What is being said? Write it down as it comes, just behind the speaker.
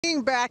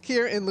Being back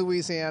here in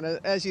Louisiana,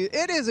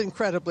 it is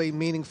incredibly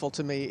meaningful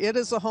to me. It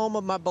is the home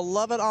of my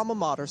beloved alma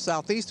mater,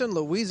 Southeastern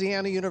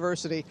Louisiana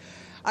University.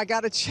 I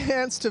got a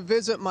chance to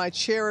visit my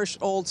cherished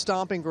old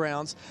stomping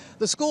grounds.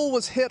 The school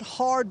was hit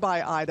hard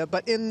by Ida,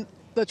 but in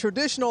the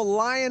traditional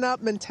lion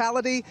up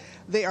mentality,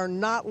 they are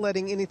not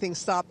letting anything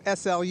stop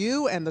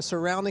SLU and the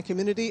surrounding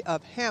community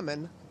of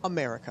Hammond,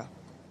 America.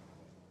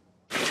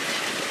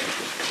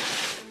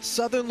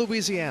 Southern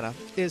Louisiana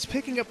is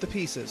picking up the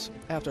pieces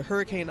after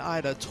Hurricane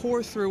Ida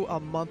tore through a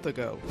month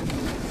ago,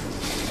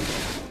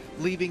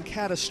 leaving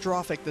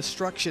catastrophic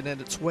destruction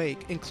in its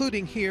wake,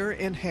 including here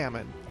in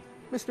Hammond.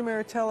 Mr.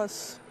 Mayor, tell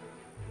us,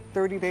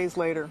 30 days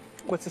later,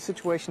 what's the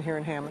situation here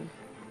in Hammond?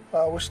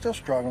 We're still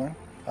struggling.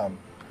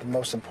 The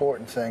most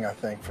important thing, I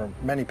think, for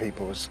many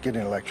people is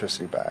getting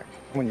electricity back.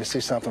 When you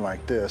see something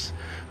like this,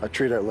 a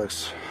tree that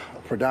looks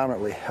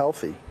predominantly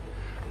healthy,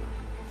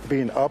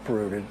 being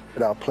uprooted,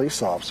 our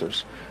police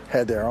officers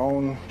had their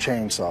own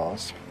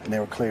chainsaws and they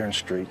were clearing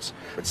streets.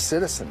 But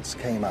citizens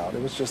came out.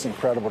 It was just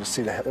incredible to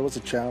see that. It was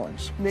a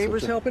challenge.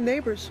 Neighbors helping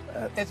neighbors.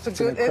 It's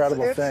an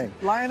incredible thing.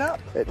 Line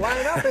up.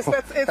 Line up.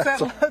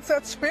 It's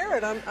that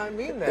spirit. I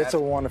mean that. It's a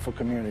wonderful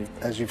community.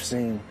 As you've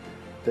seen,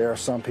 there are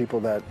some people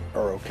that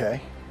are okay,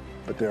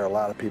 but there are a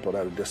lot of people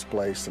that are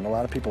displaced and a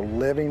lot of people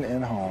living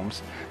in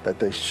homes that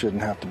they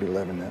shouldn't have to be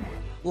living in.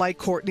 Like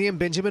Courtney and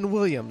Benjamin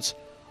Williams,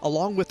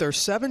 along with their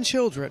 7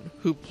 children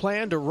who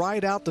plan to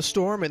ride out the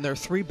storm in their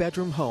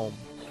 3-bedroom home.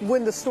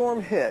 When the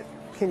storm hit,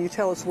 can you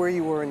tell us where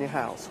you were in your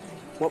house?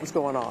 What was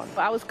going on?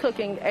 I was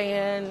cooking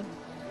and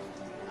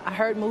I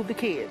heard move the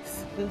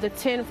kids. The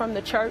tin from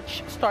the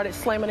church started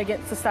slamming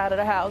against the side of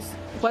the house.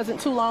 It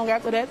wasn't too long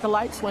after that, the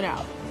lights went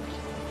out.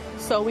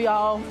 So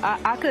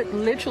I could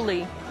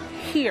literally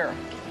hear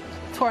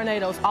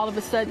tornadoes. All of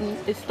a sudden,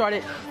 it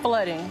started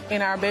flooding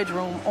in our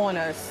bedroom on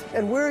us.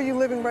 And where are you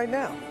living right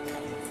now?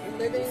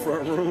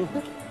 Front room.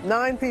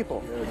 9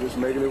 people. Yeah, just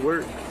making it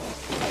work.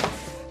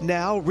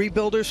 Now,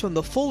 rebuilders from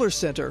the Fuller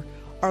Center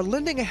are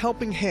lending a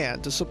helping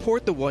hand to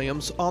support the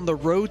Williams on the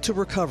road to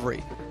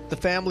recovery. The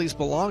family's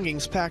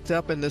belongings packed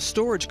up in this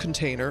storage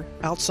container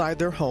outside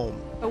their home.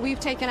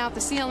 We've taken out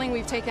the ceiling,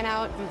 we've taken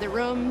out the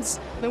rooms,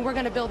 and we're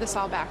going to build this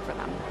all back for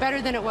them,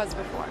 better than it was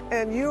before.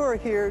 And you are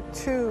here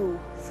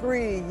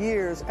 2-3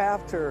 years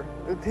after.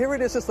 Here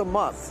it is just a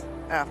month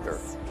after.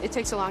 It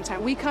takes a long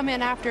time. We come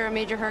in after a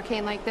major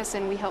hurricane like this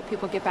and we help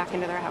people get back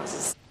into their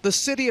houses. The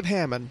city of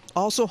Hammond,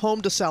 also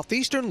home to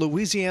Southeastern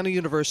Louisiana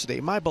University,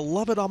 my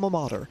beloved alma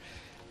mater.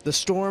 The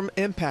storm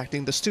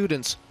impacting the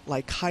students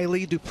like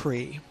Kylie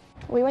Dupree.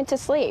 We went to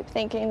sleep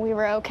thinking we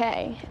were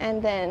okay,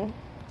 and then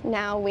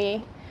now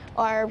we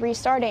are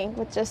restarting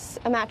with just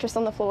a mattress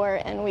on the floor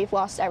and we've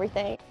lost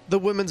everything. The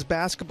women's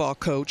basketball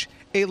coach,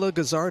 Ayla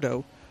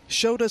Gazzardo,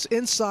 showed us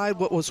inside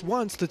what was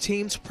once the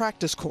team's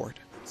practice court.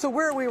 So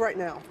where are we right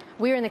now?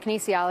 We're in the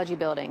kinesiology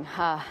building,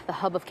 the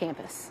hub of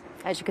campus.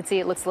 As you can see,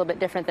 it looks a little bit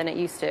different than it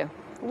used to.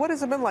 What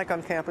has it been like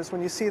on campus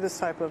when you see this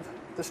type of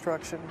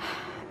destruction?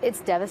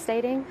 It's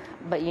devastating,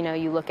 but you know,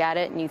 you look at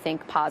it and you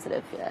think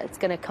positive. It's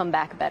going to come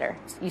back better.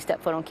 You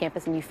step foot on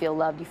campus and you feel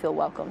loved, you feel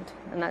welcomed.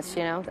 And that's,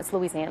 you know, that's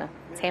Louisiana.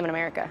 It's Hammond,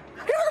 America.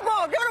 Give her the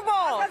ball, give her the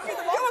ball. Give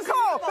her a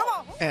call, come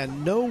on.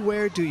 And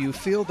nowhere do you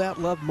feel that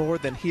love more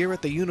than here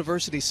at the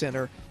University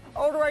Center. The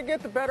older I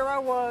get, the better I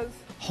was.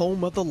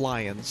 Home of the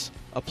Lions,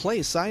 a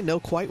place I know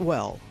quite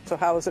well. So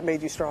how has it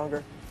made you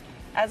stronger?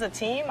 As a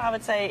team, I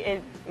would say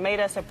it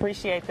made us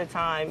appreciate the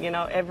time. You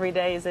know, every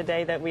day is a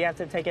day that we have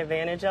to take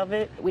advantage of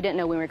it. We didn't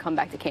know when we were coming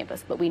back to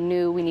campus, but we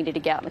knew we needed to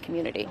get out in the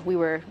community. We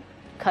were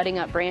cutting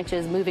up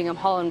branches, moving them,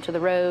 hauling them to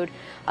the road,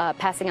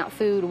 passing out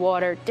food,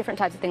 water, different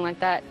types of things like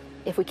that.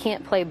 If we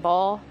can't play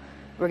ball,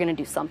 we're going to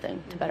do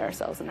something to better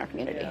ourselves in our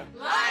community. Yeah.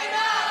 Line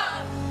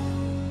up!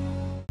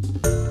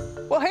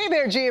 Well, hey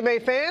there,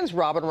 GMA fans.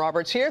 Robin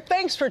Roberts here.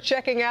 Thanks for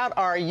checking out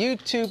our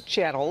YouTube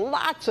channel.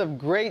 Lots of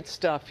great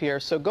stuff here.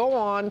 So go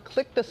on,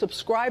 click the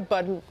subscribe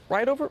button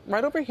right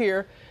over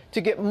here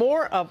to get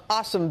more of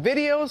awesome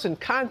videos and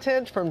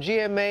content from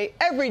GMA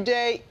every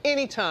day,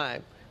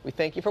 anytime. We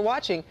thank you for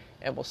watching,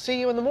 and we'll see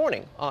you in the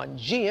morning on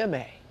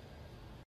GMA.